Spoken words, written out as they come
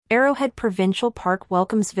Arrowhead Provincial Park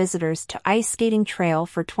welcomes visitors to ice skating trail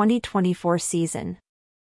for 2024 season.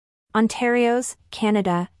 Ontario's,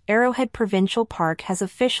 Canada, Arrowhead Provincial Park has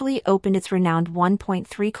officially opened its renowned 1.3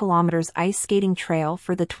 km ice skating trail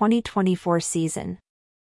for the 2024 season.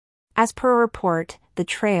 As per a report, the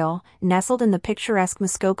trail, nestled in the picturesque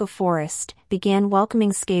Muskoka Forest, began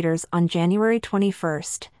welcoming skaters on January 21,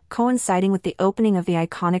 coinciding with the opening of the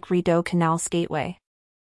iconic Rideau Canal Skateway.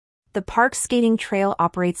 The park's skating trail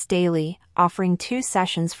operates daily, offering 2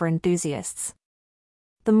 sessions for enthusiasts.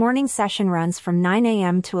 The morning session runs from 9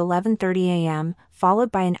 a.m. to 11:30 a.m.,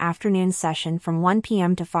 followed by an afternoon session from 1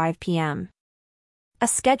 p.m. to 5 p.m. A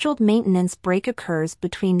scheduled maintenance break occurs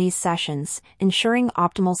between these sessions, ensuring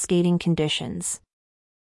optimal skating conditions.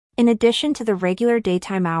 In addition to the regular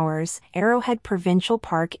daytime hours, Arrowhead Provincial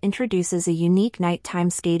Park introduces a unique nighttime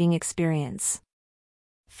skating experience.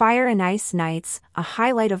 Fire and Ice Nights, a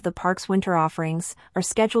highlight of the park's winter offerings, are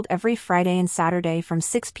scheduled every Friday and Saturday from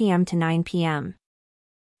 6 p.m. to 9 p.m.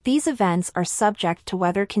 These events are subject to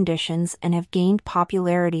weather conditions and have gained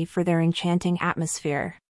popularity for their enchanting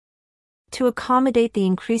atmosphere. To accommodate the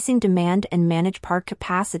increasing demand and manage park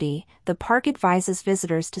capacity, the park advises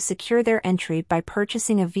visitors to secure their entry by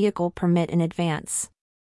purchasing a vehicle permit in advance.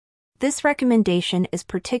 This recommendation is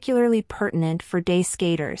particularly pertinent for day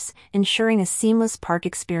skaters, ensuring a seamless park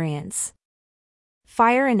experience.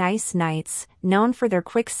 Fire and Ice Nights, known for their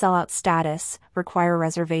quick sellout status, require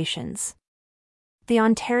reservations. The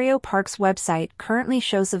Ontario Parks website currently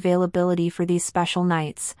shows availability for these special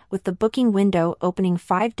nights, with the booking window opening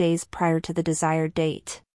 5 days prior to the desired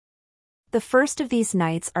date. The first of these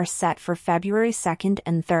nights are set for February 2nd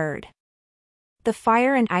and 3rd. The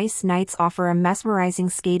Fire and Ice Nights offer a mesmerizing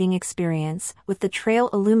skating experience, with the trail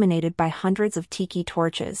illuminated by hundreds of tiki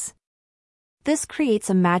torches. This creates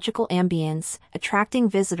a magical ambience, attracting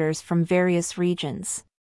visitors from various regions.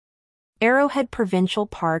 Arrowhead Provincial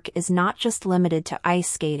Park is not just limited to ice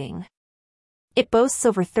skating. It boasts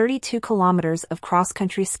over 32 kilometers of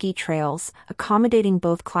cross-country ski trails, accommodating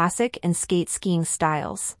both classic and skate skiing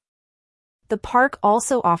styles. The park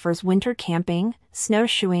also offers winter camping,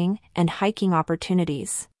 snowshoeing, and hiking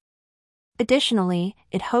opportunities. Additionally,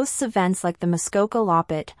 it hosts events like the Muskoka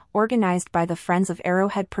Loppet, organized by the Friends of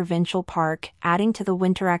Arrowhead Provincial Park, adding to the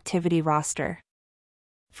winter activity roster.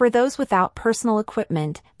 For those without personal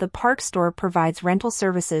equipment, the park store provides rental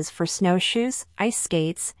services for snowshoes, ice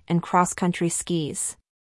skates, and cross-country skis.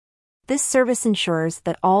 This service ensures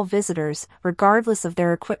that all visitors, regardless of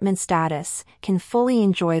their equipment status, can fully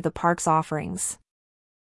enjoy the park's offerings.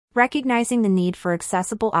 Recognizing the need for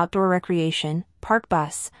accessible outdoor recreation, Park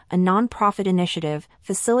Bus, a non-profit initiative,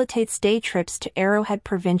 facilitates day trips to Arrowhead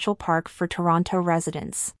Provincial Park for Toronto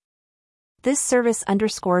residents. This service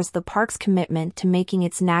underscores the park's commitment to making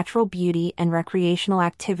its natural beauty and recreational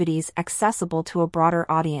activities accessible to a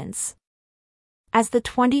broader audience. As the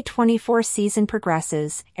 2024 season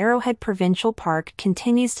progresses, Arrowhead Provincial Park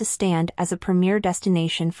continues to stand as a premier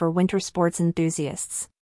destination for winter sports enthusiasts.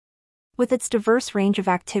 With its diverse range of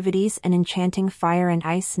activities and enchanting fire and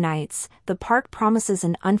ice nights, the park promises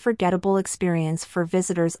an unforgettable experience for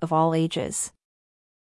visitors of all ages.